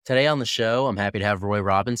Today on the show, I'm happy to have Roy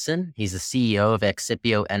Robinson. He's the CEO of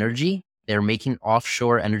Excipio Energy. They're making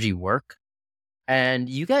offshore energy work. And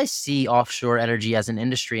you guys see offshore energy as an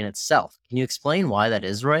industry in itself. Can you explain why that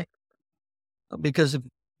is, Roy? Because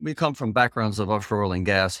we come from backgrounds of offshore oil and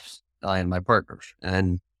gas, I and my partners.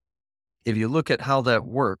 And if you look at how that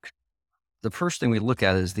works, the first thing we look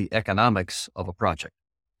at is the economics of a project.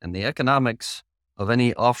 And the economics of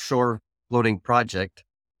any offshore floating project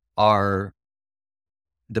are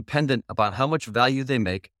dependent upon how much value they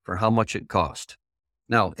make for how much it costs.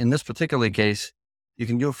 Now, in this particular case, you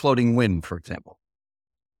can do a floating wind, for example.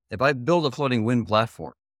 If I build a floating wind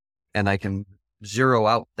platform and I can zero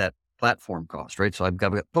out that platform cost, right? So I've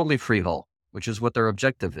got totally free haul, which is what their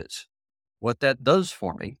objective is. What that does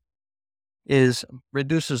for me is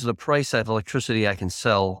reduces the price of electricity I can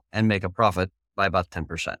sell and make a profit by about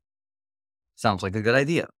 10%. Sounds like a good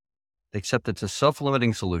idea, except it's a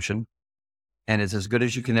self-limiting solution and it's as good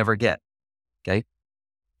as you can ever get. Okay.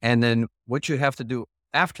 And then what you have to do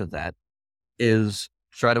after that is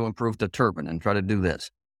try to improve the turbine and try to do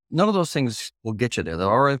this. None of those things will get you there. They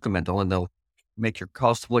are incremental and they'll make your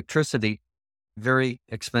cost of electricity very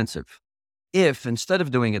expensive. If instead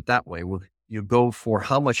of doing it that way, you go for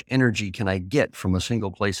how much energy can I get from a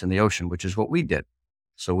single place in the ocean, which is what we did.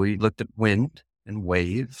 So we looked at wind and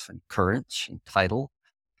wave and currents and tidal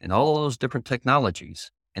and all of those different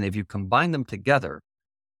technologies. And if you combine them together,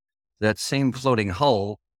 that same floating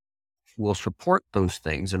hull will support those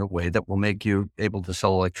things in a way that will make you able to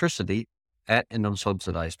sell electricity at an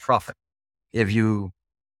unsubsidized profit. If you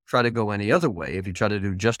try to go any other way, if you try to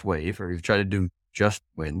do just wave, or you try to do just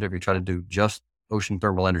wind, or if you try to do just ocean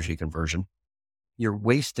thermal energy conversion, you're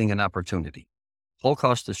wasting an opportunity. Whole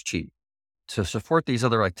cost is cheap. To support these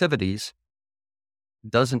other activities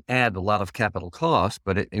doesn't add a lot of capital cost,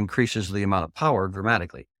 but it increases the amount of power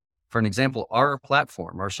dramatically. For an example, our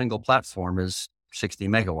single platform is 60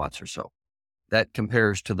 megawatts or so. That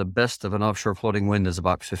compares to the best of an offshore floating wind is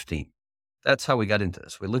about 15. That's how we got into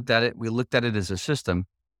this. We looked at it as a system,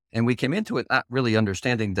 and we came into it not really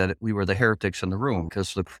understanding that we were the heretics in the room,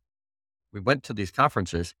 because we went to these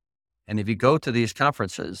conferences, and if you go to these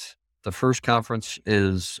conferences, the first conference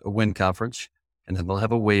is a wind conference, and then they'll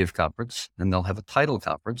have a wave conference, and they'll have a tidal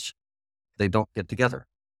conference. They don't get together.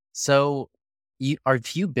 So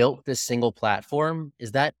if you built this single platform,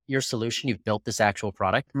 is that your solution? You've built this actual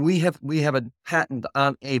product? We have a patent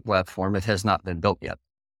on a platform. It has not been built yet.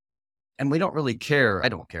 And we don't really care. I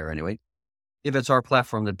don't care anyway, if it's our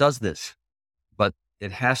platform that does this, but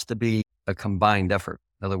it has to be a combined effort.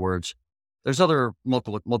 In other words, there's other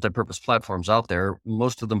multi-purpose platforms out there.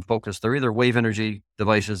 Most of them they're either wave energy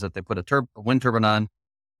devices that they put a wind turbine on,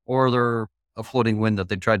 or they're a floating wind that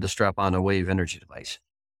they tried to strap on a wave energy device.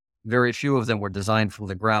 Very few of them were designed from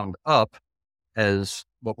the ground up as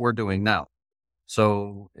what we're doing now.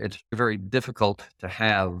 So it's very difficult to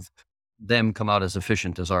have them come out as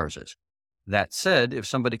efficient as ours is. That said, if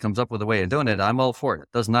somebody comes up with a way of doing it, I'm all for it.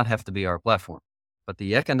 It does not have to be our platform. But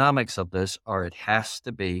the economics of this it has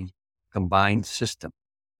to be a combined system.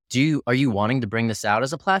 Are you wanting to bring this out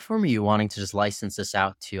as a platform, or are you wanting to just license this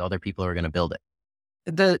out to other people who are going to build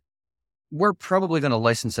it? We're probably going to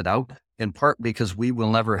license it out, in part because we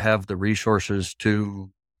will never have the resources to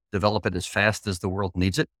develop it as fast as the world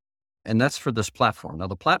needs it. And that's for this platform. Now,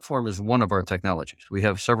 the platform is one of our technologies. We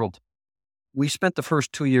have several. We spent the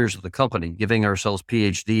first 2 years of the company giving ourselves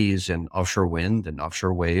PhDs in offshore wind and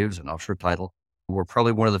offshore waves and offshore tidal. We're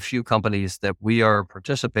probably one of the few companies that we are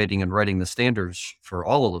participating in writing the standards for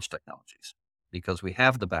all of those technologies, because we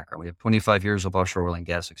have the background. We have 25 years of offshore oil and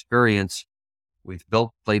gas experience. We've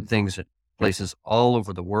played things at places all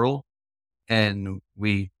over the world, and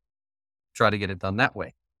we try to get it done that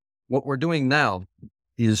way. What we're doing now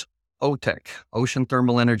is OTEC, ocean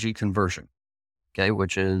thermal energy conversion,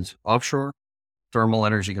 which is offshore thermal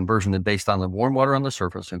energy conversion that based on the warm water on the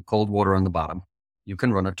surface and cold water on the bottom. You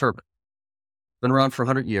can run a turbine. Been around for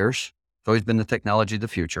 100 years. It's always been the technology of the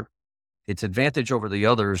future. Its advantage over the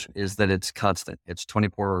others is that it's constant. It's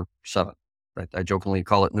 24/7. Right? I jokingly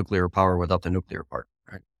call it nuclear power without the nuclear part.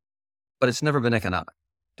 Right? But it's never been economic.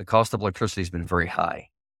 The cost of electricity has been very high.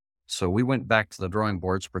 So we went back to the drawing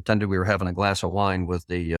boards, pretended we were having a glass of wine with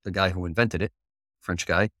the guy who invented it, French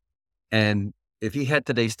guy. And if he had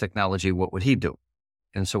today's technology, what would he do?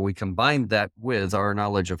 And so we combined that with our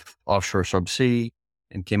knowledge of offshore subsea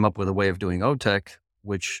and came up with a way of doing OTEC,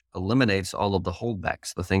 which eliminates all of the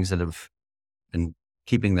holdbacks, the things that have been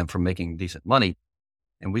keeping them from making decent money.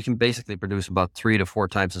 And we can basically produce about 3 to 4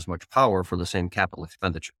 times as much power for the same capital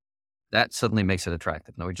expenditure. That suddenly makes it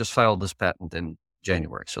attractive. Now, we just filed this patent in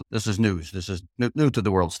January. So this is news. This is new to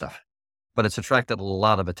the world stuff. but it's attracted a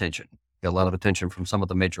lot of attention. Got a lot of attention from some of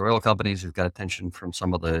the major oil companies. We've got attention from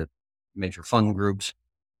some of the major fund groups.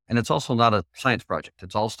 And it's also not a science project.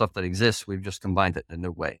 It's all stuff that exists. We've just combined it in a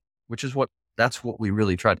new way, which is that's what we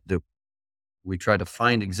really try to do. We try to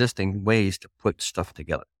find existing ways to put stuff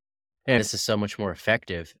together. And this is so much more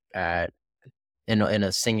effective in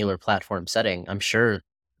a singular platform setting. I'm sure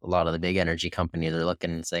a lot of the big energy companies are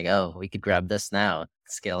looking and saying, "Oh, we could grab this now,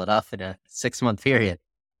 scale it off in a 6-month period."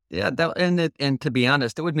 Yeah, and to be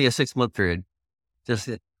honest, it would be a 6-month period. Just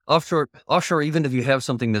offshore. Even if you have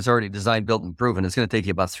something that's already designed, built, and proven, it's going to take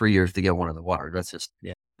you about 3 years to get one in the water. That's just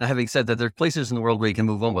Yeah. Now, having said that, there's places in the world where you can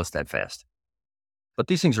move almost that fast, but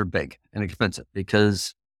these things are big and expensive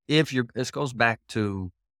because this goes back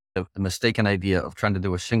to the mistaken idea of trying to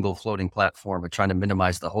do a single floating platform and trying to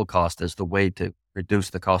minimize the whole cost as the way to reduce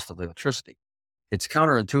the cost of electricity. It's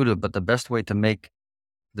counterintuitive, but the best way to make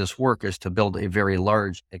this work is to build a very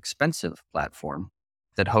large, expensive platform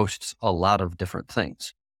that hosts a lot of different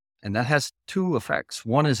things. And that has two effects.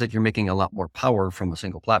 One is that you're making a lot more power from a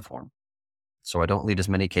single platform. So I don't need as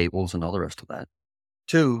many cables and all the rest of that.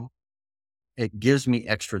 Two, it gives me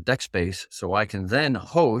extra deck space so I can then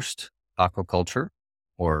host aquaculture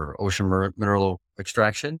or ocean mineral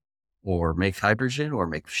extraction or make hydrogen or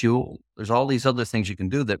make fuel. There's all these other things you can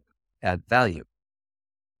do that add value.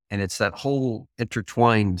 And it's that whole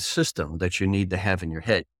intertwined system that you need to have in your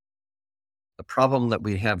head. The problem that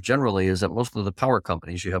we have generally is that most of the power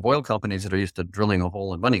companies, you have oil companies that are used to drilling a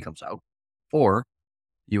hole and money comes out, or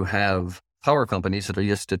you have power companies that are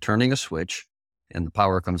used to turning a switch and the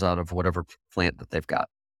power comes out of whatever plant that they've got.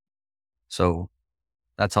 So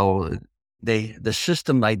that's all the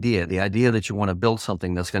system idea, the idea that you want to build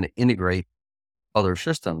something that's going to integrate other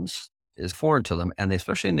systems is foreign to them. And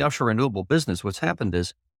especially in the offshore renewable business, what's happened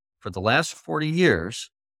is for the last 40 years,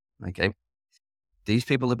 okay, these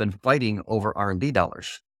people have been fighting over R&D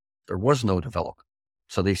dollars. There was no development.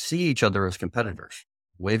 So they see each other as competitors.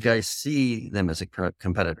 Wave guys see them as a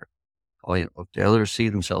competitor. The others see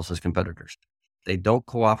themselves as competitors. They don't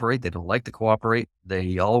cooperate. They don't like to cooperate.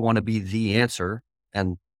 They all want to be the answer.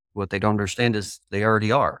 And what they don't understand is they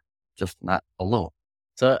already are, just not alone.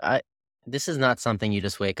 So this is not something you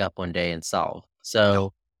just wake up one day and solve.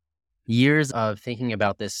 So years of thinking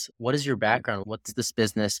about this. What is your background? What's this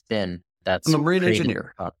business been? I'm a marine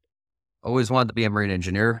engineer. Always wanted to be a marine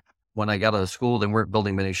engineer. When I got out of school, they weren't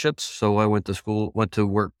building many ships. So I went to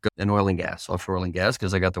work in oil and gas, offshore oil and gas,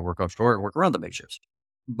 because I got to work offshore and work around the big ships.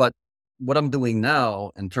 But what I'm doing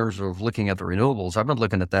now in terms of looking at the renewables, I've been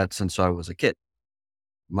looking at that since I was a kid.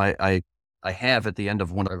 I have at the end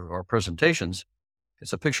of one of our presentations,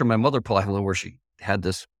 it's a picture of my mother probably where she had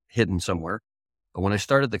this hidden somewhere. But when I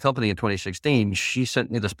started the company in 2016, she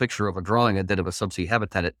sent me this picture of a drawing I did of a subsea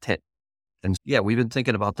habitat at 10. And yeah, we've been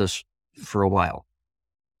thinking about this for a while.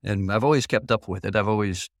 And I've always kept up with it. I've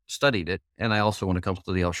always studied it. And I also, when it comes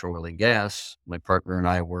to the offshore oil and gas, my partner and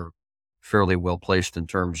I were fairly well placed in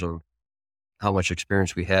terms of how much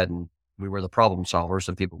experience we had. And we were the problem solvers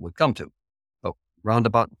that people would come to. But around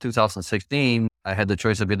about 2016, I had the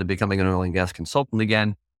choice of either becoming an oil and gas consultant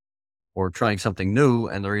again or trying something new.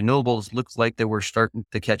 And the renewables looked like they were starting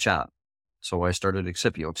to catch on. So I started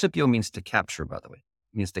Excipio. Excipio means to capture, by the way.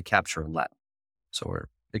 It means to capture in Latin. So we're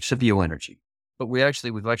Excipio Energy. But we've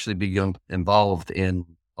actually begun involved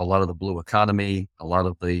in a lot of the blue economy, a lot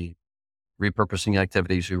of the repurposing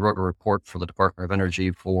activities. We wrote a report for the Department of Energy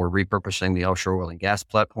for repurposing the offshore oil and gas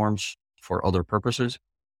platforms for other purposes,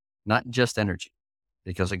 not just energy.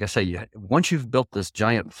 Because like I say, once you've built this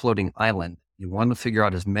giant floating island, you want to figure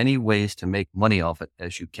out as many ways to make money off it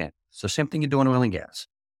as you can. So same thing you do in oil and gas,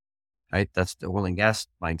 right? That's the oil and gas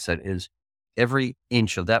mindset is every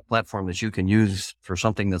inch of that platform that you can use for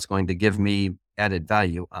something that's going to give me added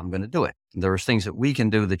value, I'm going to do it. And there's things that we can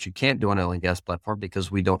do that you can't do on an oil and gas platform because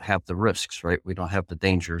we don't have the risks, right? We don't have the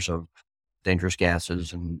dangers of dangerous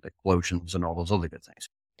gases and explosions and all those other good things.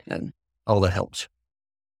 And all that helps.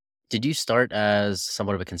 Did you start as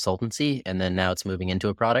somewhat of a consultancy and then now it's moving into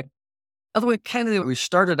a product? Although we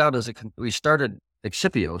started out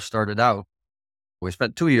Excipio started out, we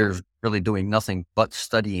spent 2 years really doing nothing but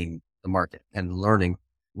studying the market and learning.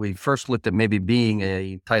 We first looked at maybe being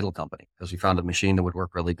a title company because we found a machine that would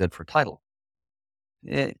work really good for title.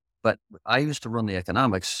 But I used to run the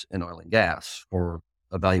economics in oil and gas for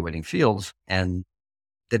evaluating fields and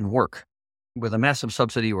didn't work. With a massive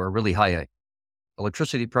subsidy or a really high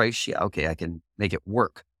electricity price, yeah, okay, I can make it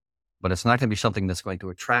work. But it's not going to be something that's going to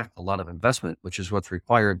attract a lot of investment, which is what's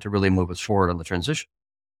required to really move us forward on the transition.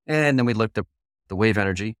 And then we looked at the wave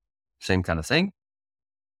energy, same kind of thing.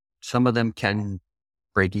 Some of them can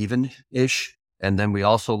break even-ish And then we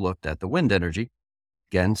also looked at the wind energy.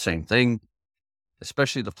 Again, same thing,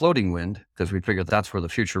 especially the floating wind, because we figured that's where the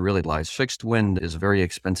future really lies. Fixed wind is a very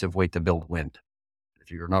expensive way to build wind.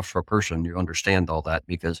 If you're an offshore person, you understand all that,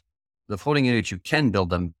 because the floating units, you can build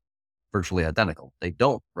them virtually identical. They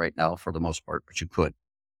don't right now for the most part, but you could.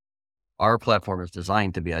 Our platform is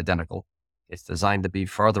designed to be identical. It's designed to be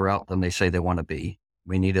farther out than they say they want to be.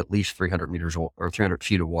 We need at least 300 meters or 300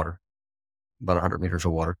 feet of water, about 100 meters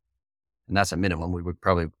of water. And that's a minimum. We would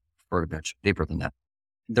probably prefer much deeper than that.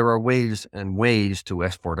 There are ways and ways to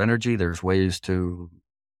export energy. There's ways to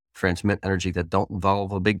transmit energy that don't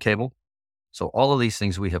involve a big cable. So all of these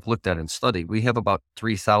things we have looked at and studied. We have about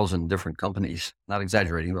 3,000 different companies, not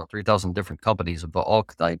exaggerating, about 3,000 different companies of all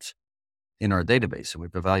types in our database. And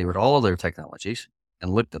we've evaluated all of their technologies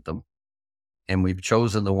and looked at them. And we've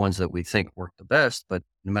chosen the ones that we think work the best. But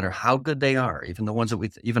no matter how good they are, even the ones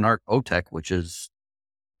that even our OTEC, which is,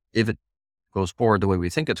 if it goes forward the way we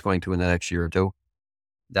think it's going to in the next year or two,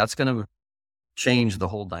 that's going to change the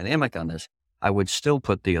whole dynamic on this. I would still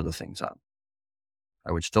put the other things on.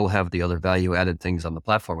 I would still have the other value added things on the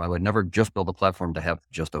platform. I would never just build a platform to have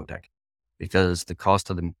just OTEC, because the cost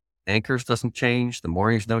of the anchors doesn't change. The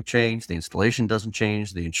moorings don't change. The installation doesn't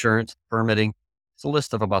change. The insurance, permitting. It's a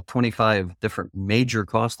list of about 25 different major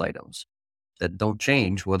cost items that don't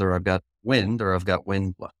change whether I've got wind or I've got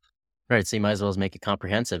wind left. Right. So you might as well make it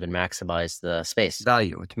comprehensive and maximize the space.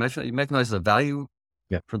 Value. You maximize the value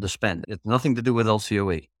for the spend. It's nothing to do with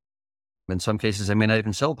LCOE. In some cases, I may not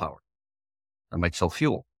even sell power. I might sell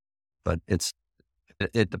fuel, but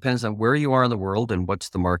it depends on where you are in the world and what's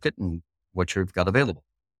the market and what you've got available.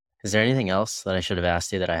 Is there anything else that I should have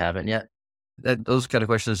asked you that I haven't yet? Those kind of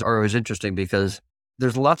questions are always interesting, because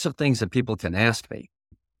there's lots of things that people can ask me.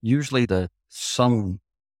 Usually the sum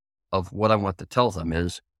of what I want to tell them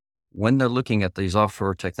is, when they're looking at these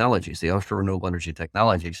offshore technologies, the offshore renewable energy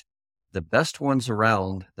technologies, the best ones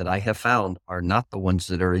around that I have found are not the ones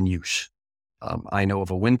that are in use. I know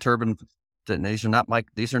of a wind turbine. These are not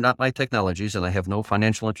my technologies, and I have no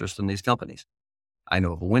financial interest in these companies. I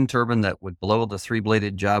know of a wind turbine that would blow the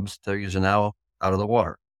 3-bladed jobs they're using now out of the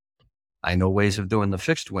water. I know ways of doing the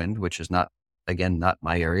fixed wind, which is not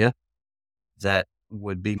my area, that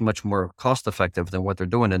would be much more cost effective than what they're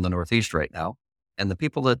doing in the Northeast right now. And the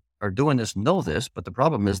people that are doing this know this, but the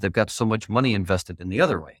problem is they've got so much money invested in the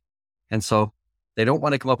other way. And so they don't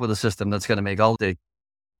want to come up with a system that's going to make all the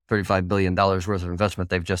 $35 billion worth of investment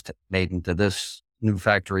they've just made into this new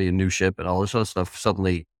factory and new ship and all this other stuff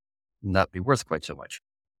suddenly not be worth quite so much.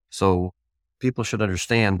 So people should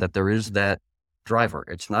understand that there is that driver.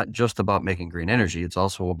 It's not just about making green energy. It's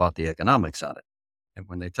also about the economics on it. And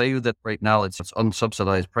when they tell you that right now it's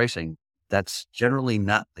unsubsidized pricing, that's generally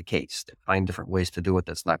not the case. They find different ways to do it.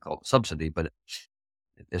 That's not called a subsidy, but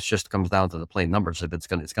it just comes down to the plain numbers. If it's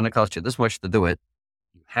going to cost you this much to do it,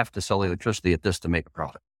 you have to sell electricity at this to make a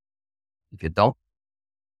profit. If you don't,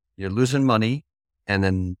 you're losing money, and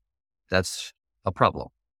then that's a problem.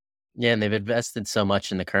 Yeah, and they've invested so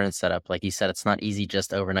much in the current setup. Like you said, it's not easy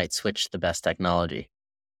just to overnight switch the best technology.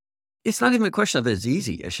 It's not even a question of it's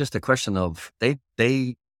easy. It's just a question of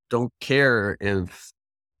they don't care if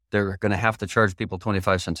they're going to have to charge people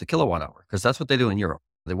 25 cents a kilowatt hour, because that's what they do in Europe.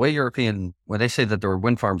 The way when they say that their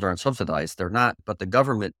wind farms aren't subsidized, they're not, but the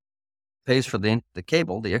government pays for the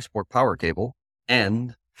cable, the export power cable,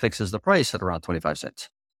 and fixes the price at around 25 cents,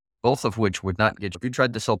 both of which would not get you. If you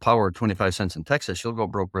tried to sell power at 25 cents in Texas, you'll go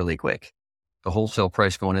broke really quick. The wholesale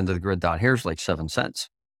price going into the grid down here is like 7 cents.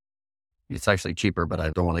 It's actually cheaper, but I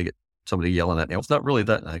don't want to get somebody yelling at me. It's not really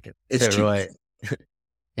that. It's cheap. Right.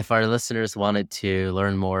 If our listeners wanted to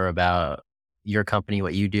learn more your company,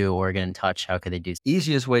 what you do, or get in touch, how could they do?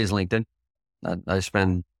 Easiest way is LinkedIn. I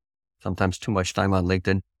spend sometimes too much time on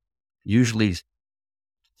LinkedIn, usually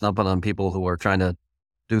thumping on people who are trying to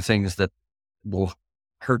do things that will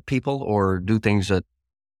hurt people or do things that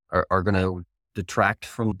are going to detract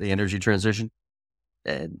from the energy transition.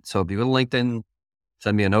 And so if you go to LinkedIn,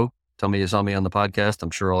 send me a note, tell me you saw me on the podcast.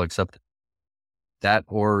 I'm sure I'll accept it. That,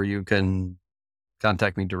 or you can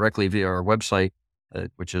contact me directly via our website,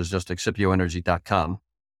 which is just excipioenergy.com.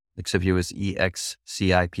 Excipio is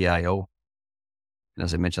EXCIPIO. And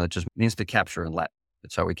as I mentioned, that just means to capture in Latin.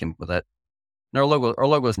 That's how we came up with that. And our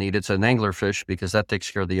logo is neat. It's an anglerfish, because that takes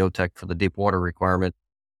care of the OTEC for the deep water requirement.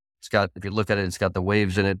 If you look at it, it's got the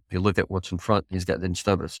waves in it. If you look at what's in front, instead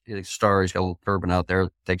of a star, he's got a little turbine out there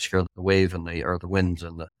that takes care of the wave and the winds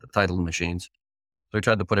and the tidal machines. So we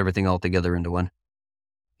tried to put everything all together into one.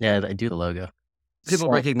 Yeah, I do the logo. People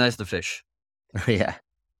recognize the fish. Yeah.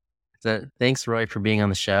 So thanks, Roy, for being on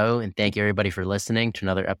the show. And thank you, everybody, for listening to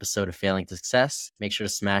another episode of Failing to Success. Make sure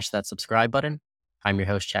to smash that subscribe button. I'm your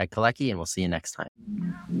host, Chad Kalecki, and we'll see you next time.